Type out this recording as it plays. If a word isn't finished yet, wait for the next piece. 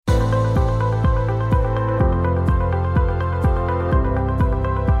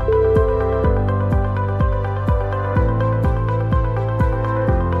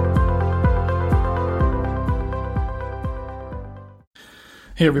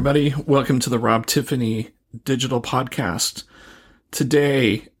Hey everybody, welcome to the Rob Tiffany Digital Podcast.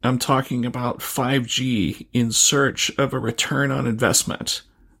 Today, I'm talking about 5G in search of a return on investment.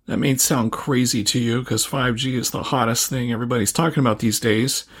 That may sound crazy to you because 5G is the hottest thing everybody's talking about these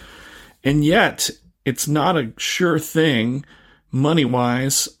days. And yet, it's not a sure thing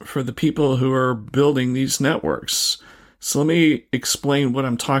money-wise for the people who are building these networks. So let me explain what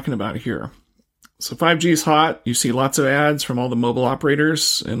I'm talking about here. So 5G is hot. You see lots of ads from all the mobile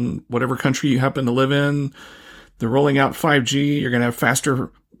operators in whatever country you happen to live in. They're rolling out 5G. You're going to have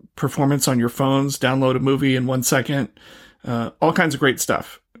faster performance on your phones, download a movie in 1 second, all kinds of great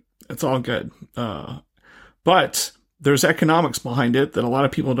stuff. It's all good. But there's economics behind it that a lot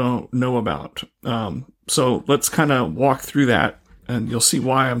of people don't know about. So let's kind of walk through that, and you'll see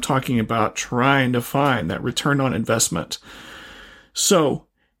why I'm talking about trying to find that return on investment. So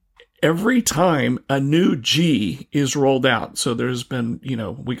every time a new G is rolled out, so there's been,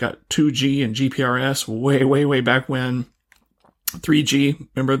 we got 2G and GPRS way back when. 3G,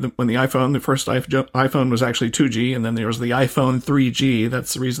 remember when the first iPhone was actually 2G, and then there was the iPhone 3G.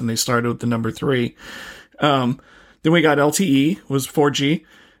 That's the reason they started with the number 3. Then we got LTE, was 4G,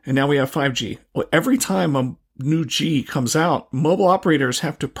 and now we have 5G. Well, every time a new G comes out, mobile operators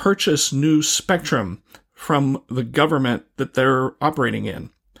have to purchase new spectrum from the government that they're operating in.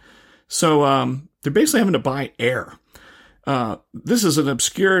 So they're basically having to buy air. This is an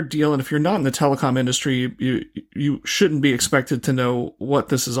obscure deal, and if you're not in the telecom industry, you shouldn't be expected to know what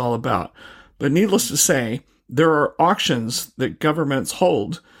this is all about. But needless to say, there are auctions that governments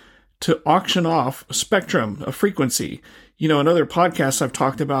hold to auction off spectrum, a frequency. In other podcasts, I've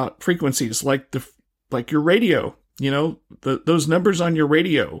talked about frequencies like your radio. Those numbers on your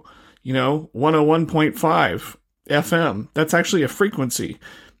radio. 101.5 FM. That's actually a frequency.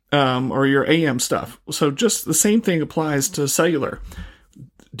 Or your AM stuff. So just the same thing applies to cellular.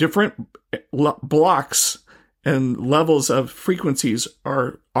 Different blocks and levels of frequencies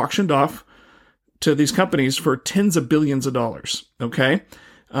are auctioned off to these companies for tens of billions of dollars. Okay.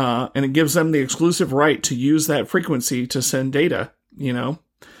 And it gives them the exclusive right to use that frequency to send data,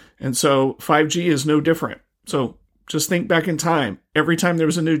 and so 5G is no different. So just think back in time. Every time there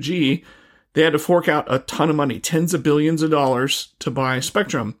was a new G, they had to fork out a ton of money, tens of billions of dollars to buy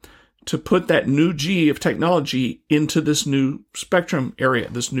spectrum to put that new G of technology into this new spectrum area,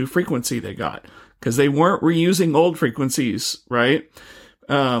 this new frequency they got, because they weren't reusing old frequencies, right?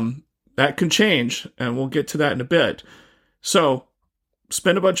 That can change, and we'll get to that in a bit. So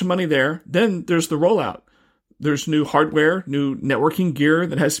spend a bunch of money there. Then there's the rollout. There's new hardware, new networking gear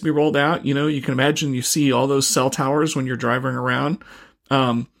that has to be rolled out. You can imagine you see all those cell towers when you're driving around.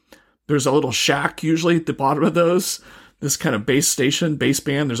 There's a little shack usually at the bottom of those, this kind of base station,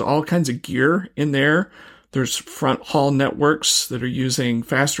 baseband. There's all kinds of gear in there. There's front haul networks that are using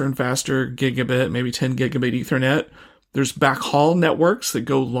faster and faster gigabit, maybe 10 gigabit Ethernet. There's backhaul networks that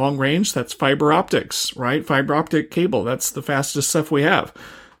go long range. That's fiber optics, right? Fiber optic cable. That's the fastest stuff we have.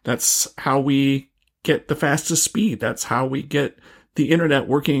 That's how we get the fastest speed. That's how we get the internet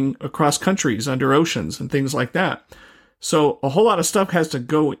working across countries, under oceans, and things like that. So a whole lot of stuff has to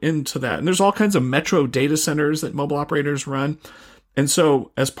go into that. And there's all kinds of metro data centers that mobile operators run. And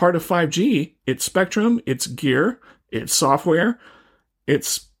so as part of 5G, it's spectrum, it's gear, it's software,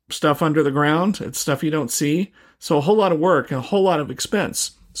 it's stuff under the ground, it's stuff you don't see. So a whole lot of work and a whole lot of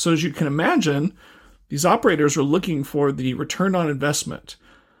expense. So as you can imagine, these operators are looking for the return on investment.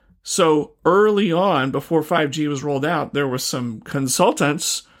 So early on, before 5G was rolled out, there were some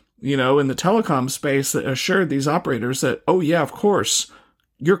consultants in the telecom space that assured these operators that, oh yeah, of course,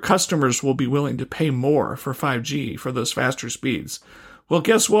 your customers will be willing to pay more for 5G, for those faster speeds. Well,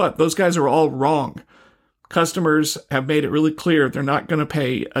 guess what? Those guys are all wrong. Customers have made it really clear they're not going to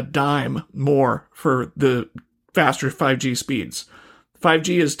pay a dime more for the faster 5G speeds.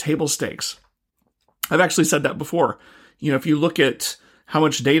 5G is table stakes. I've actually said that before. If you look at how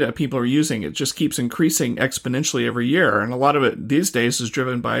much data people are using, it just keeps increasing exponentially every year. And a lot of it these days is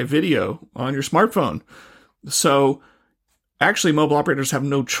driven by video on your smartphone. So actually, mobile operators have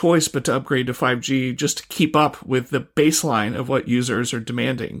no choice but to upgrade to 5G just to keep up with the baseline of what users are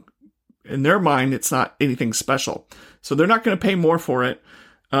demanding. In their mind, it's not anything special. So they're not going to pay more for it.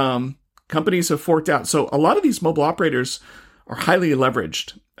 Companies have forked out. So a lot of these mobile operators are highly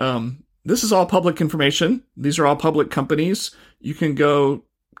leveraged. This is all public information. These are all public companies. You can go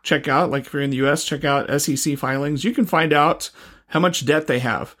check out, like if you're in the US, check out SEC filings. You can find out how much debt they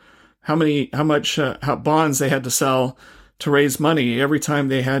have, how much bonds they had to sell to raise money every time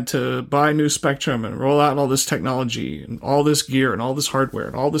they had to buy new spectrum and roll out all this technology and all this gear and all this hardware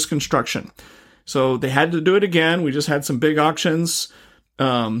and all this construction. So they had to do it again. We just had some big auctions.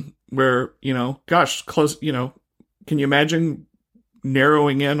 where, gosh, close, can you imagine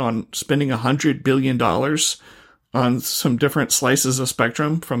narrowing in on spending $100 billion on some different slices of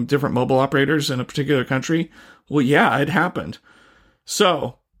spectrum from different mobile operators in a particular country? Well, yeah, it happened.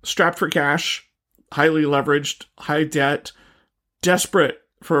 So, strapped for cash, highly leveraged, high debt, desperate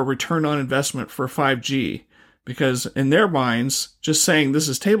for a return on investment for 5G, because in their minds, just saying this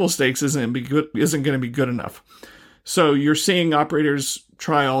is table stakes isn't going to be good enough. So you're seeing operators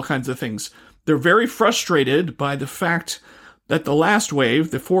try all kinds of things. They're very frustrated by the fact that the last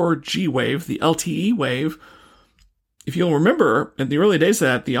wave, the 4G wave, the LTE wave, if you'll remember, in the early days of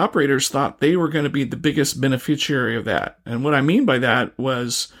that, the operators thought they were going to be the biggest beneficiary of that. And what I mean by that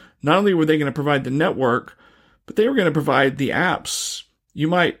was not only were they going to provide the network, but they were going to provide the apps. You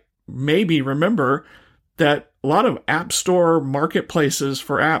might maybe remember that a lot of app store marketplaces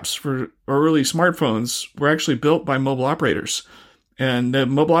for apps for early smartphones were actually built by mobile operators. And the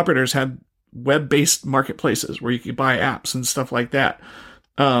mobile operators had web-based marketplaces where you could buy apps and stuff like that.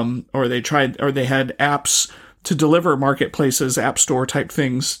 Or they had apps to deliver marketplaces, app store type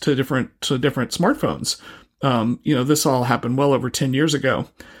things to different smartphones. This all happened well over 10 years ago.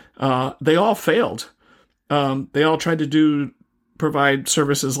 They all failed. They all tried to provide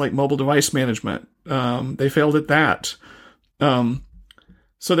services like mobile device management. They failed at that.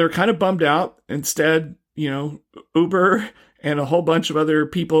 So they're kind of bummed out. Instead, Uber and a whole bunch of other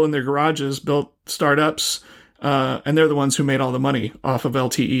people in their garages built startups, and they're the ones who made all the money off of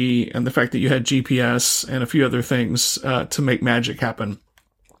LTE and the fact that you had GPS and a few other things to make magic happen.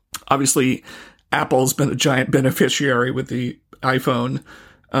 Obviously, Apple's been a giant beneficiary with the iPhone,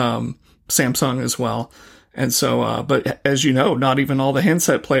 Samsung as well. And so, but as you know, not even all the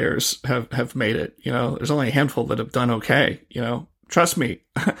handset players have made it. There's only a handful that have done okay. Trust me,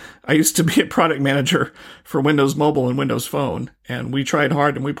 I used to be a product manager for Windows Mobile and Windows Phone, and we tried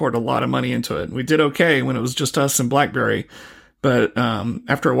hard and we poured a lot of money into it. We did okay when it was just us and BlackBerry. But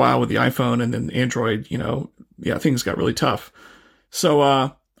after a while with the iPhone and then Android, things got really tough.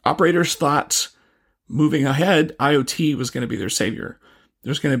 So operators thought moving ahead, IoT was going to be their savior.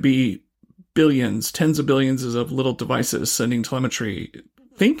 There's going to be billions, tens of billions of little devices sending telemetry,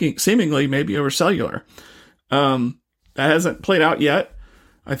 seemingly maybe over cellular. That hasn't played out yet.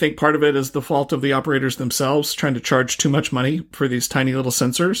 I think part of it is the fault of the operators themselves trying to charge too much money for these tiny little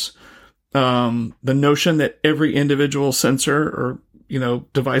sensors. The notion that every individual sensor or,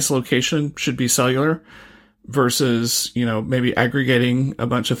 device location should be cellular versus, maybe aggregating a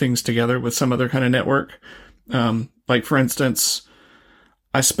bunch of things together with some other kind of network. Like for instance,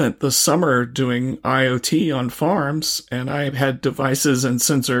 I spent the summer doing IoT on farms, and I had devices and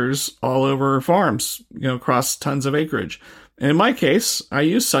sensors all over farms, across tons of acreage. And in my case, I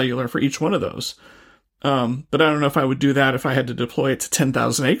use cellular for each one of those. But I don't know if I would do that if I had to deploy it to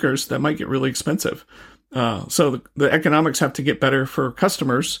 10,000 acres. That might get really expensive. So the economics have to get better for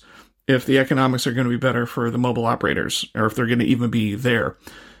customers if the economics are going to be better for the mobile operators, or if they're going to even be there.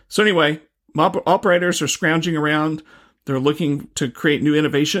 So anyway, operators are scrounging around. They're looking to create new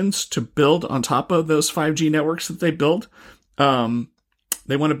innovations to build on top of those 5G networks that they build. They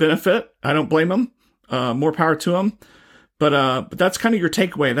want to benefit. I don't blame them. More power to them. But that's kind of your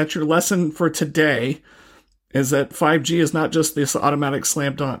takeaway. That's your lesson for today, is that 5G is not just this automatic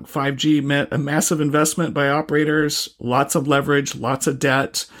slam dunk. 5G meant a massive investment by operators, lots of leverage, lots of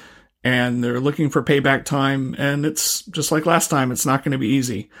debt, and they're looking for payback time. And it's just like last time, it's not going to be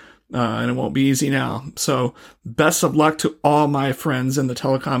easy. And it won't be easy now. So best of luck to all my friends in the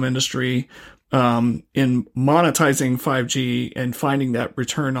telecom industry in monetizing 5G and finding that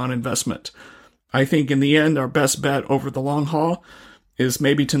return on investment. I think in the end, our best bet over the long haul is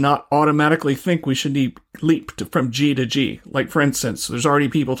maybe to not automatically think we should leap from G to G. Like, for instance, there's already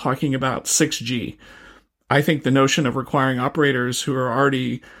people talking about 6G. I think the notion of requiring operators who are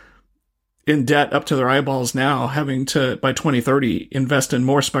already in debt up to their eyeballs now, having to, by 2030, invest in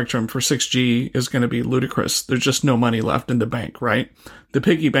more spectrum for 6G is going to be ludicrous. There's just no money left in the bank, right? The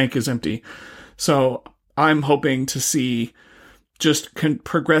piggy bank is empty. So I'm hoping to see just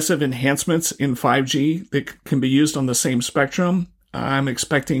progressive enhancements in 5G that can be used on the same spectrum. I'm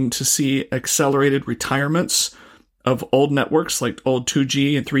expecting to see accelerated retirements of old networks, like old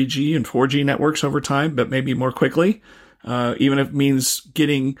 2G and 3G and 4G networks over time, but maybe more quickly, even if it means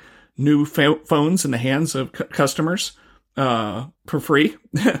getting new phones in the hands of customers for free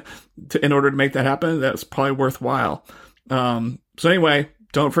in order to make that happen. That's probably worthwhile. So anyway,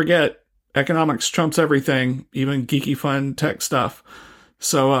 don't forget, economics trumps everything, even geeky fun tech stuff.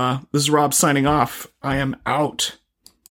 So this is Rob signing off. I am out.